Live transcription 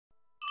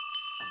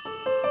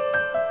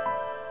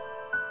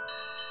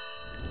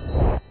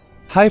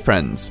Hi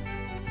friends!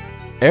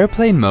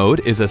 Airplane mode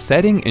is a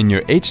setting in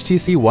your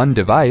HTC One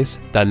device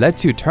that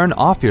lets you turn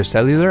off your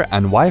cellular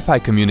and Wi-Fi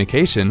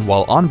communication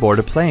while on board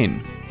a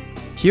plane.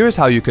 Here's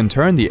how you can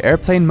turn the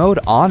airplane mode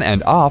on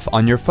and off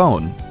on your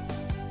phone.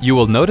 You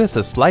will notice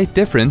a slight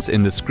difference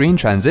in the screen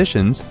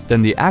transitions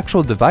than the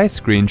actual device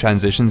screen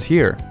transitions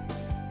here.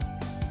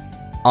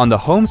 On the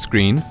home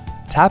screen,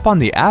 tap on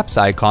the apps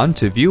icon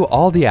to view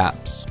all the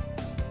apps.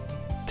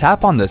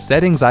 Tap on the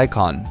settings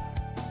icon.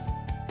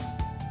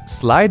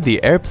 Slide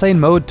the airplane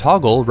mode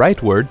toggle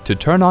rightward to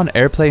turn on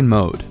airplane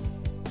mode.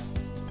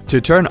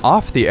 To turn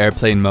off the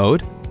airplane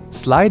mode,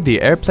 slide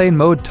the airplane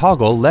mode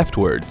toggle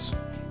leftwards.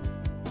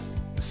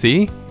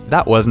 See?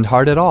 That wasn't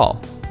hard at all.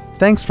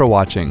 Thanks for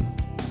watching.